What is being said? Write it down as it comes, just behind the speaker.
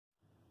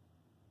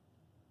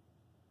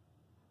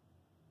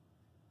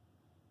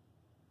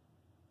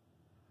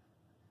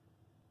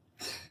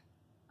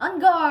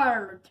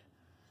world.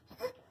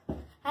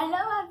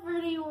 Hello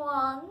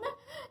everyone.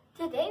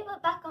 Today we're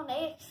back on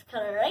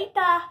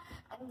AX-IRL,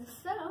 and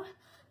so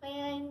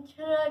may I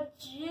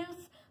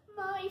introduce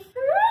my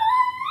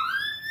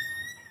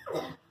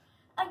friend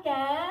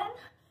again,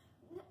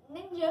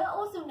 Ninja,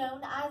 also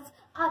known as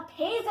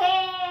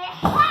Apizzy.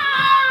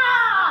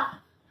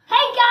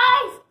 Hey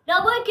guys,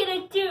 now we're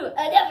gonna do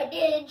another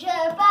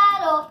ninja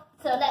battle.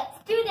 So let's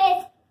do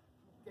this.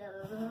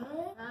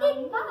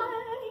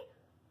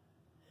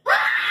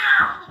 Bye.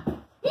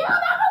 You'll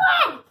never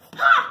win!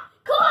 Ha!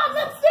 Come on,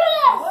 let's do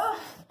this!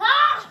 Ha!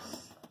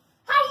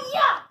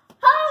 Hiya!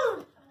 Ho!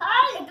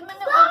 Hi! At the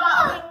minute we're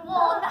battling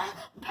one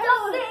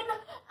person,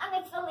 and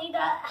it's the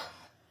leader.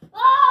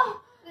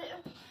 Oh!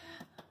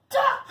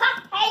 Ha!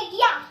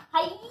 Hiya!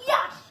 Hiya!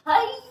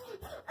 Hiya!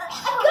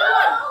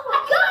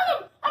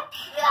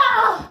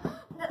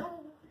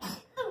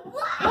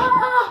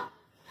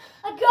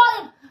 I got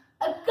him!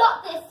 I got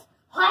this!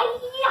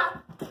 Hiya!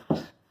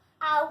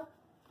 Ow!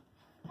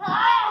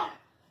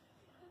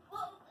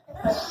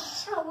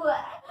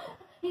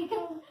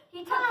 He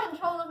took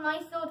control of my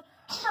sword.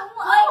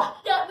 Wait,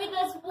 get me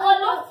this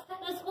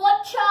one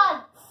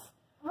chance.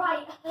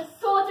 Right, the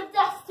sword of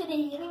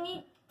destiny. We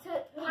need to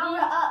power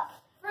it up.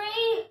 3,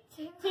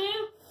 2, 1.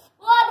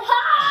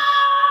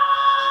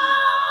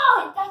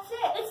 That's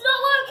it. It's not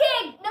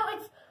working.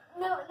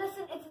 No.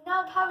 Listen, it's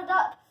now powered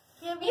up.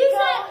 Here we go.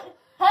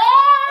 It.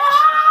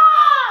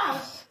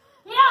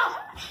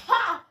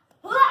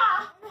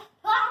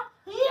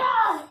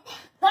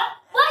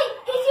 Wait,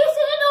 he's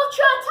using an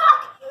ultra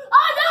attack!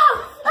 Oh no!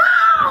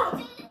 Ah!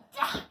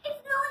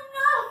 It's not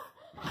enough!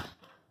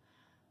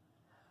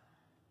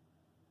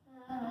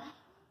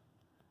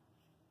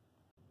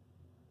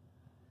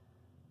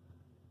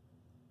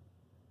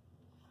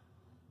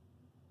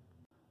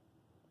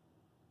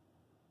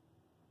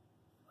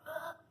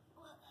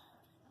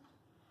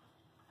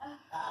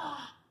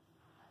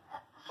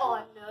 Oh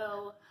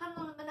no. Hang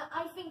on a minute,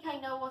 I think I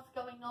know what's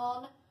going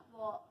on.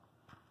 What?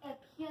 It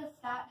appears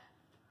that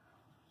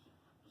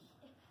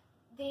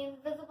the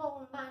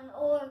invisible man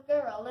or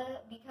girl,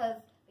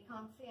 because we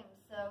can't see him,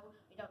 so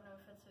we don't know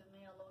if it's a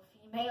male or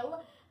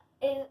female,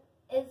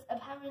 is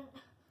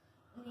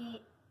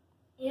apparently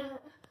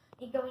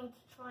going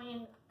to try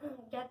and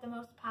get the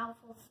most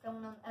powerful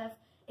stone on earth.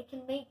 It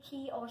can make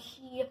he or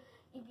she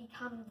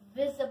become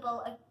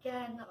visible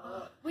again.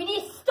 We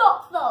need to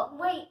stop though.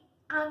 Wait,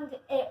 and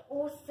it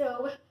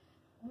also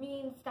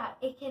means that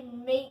it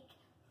can make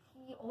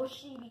he or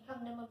she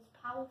become the most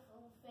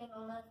powerful thing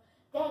on earth.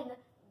 Then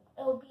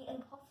it'll be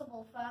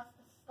impossible for us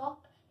to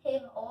stop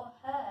him or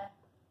her.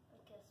 I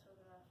guess we're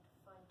going to have to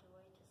find a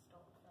way to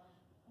stop them.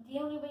 The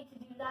only way to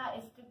do that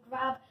is to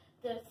grab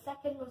the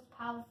second most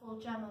powerful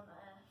gem on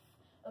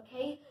Earth,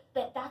 okay?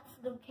 But that's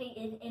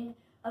located in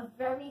a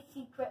very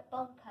secret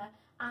bunker,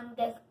 and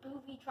there's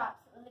booby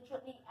traps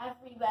literally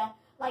everywhere.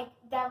 Like,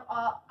 there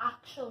are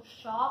actual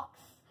sharks.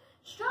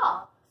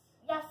 Sharks?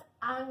 Yes,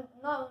 and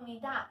not only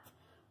that,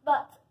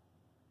 but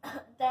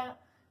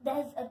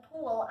there's a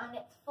pool and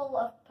it's full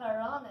of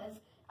piranhas.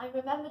 I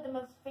remember the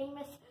most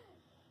famous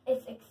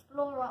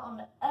explorer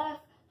on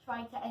Earth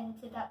tried to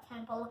enter that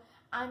temple,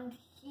 and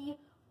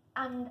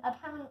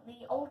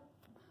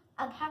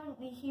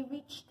apparently he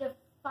reached the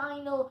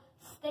final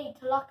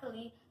state,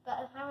 luckily, but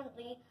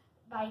apparently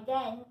by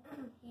then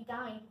he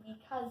died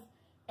because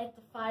at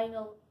the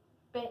final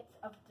bit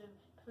of the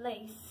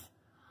place.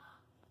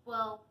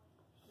 Well,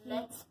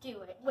 let's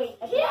do it. Wait,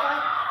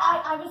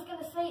 I was going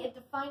to say at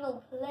the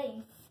final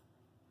place,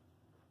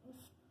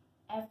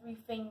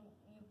 everything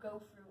you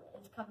go through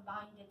is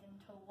combined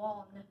into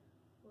one.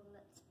 Well,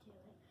 let's do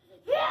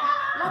it.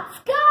 Yeah! Let's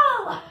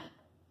go!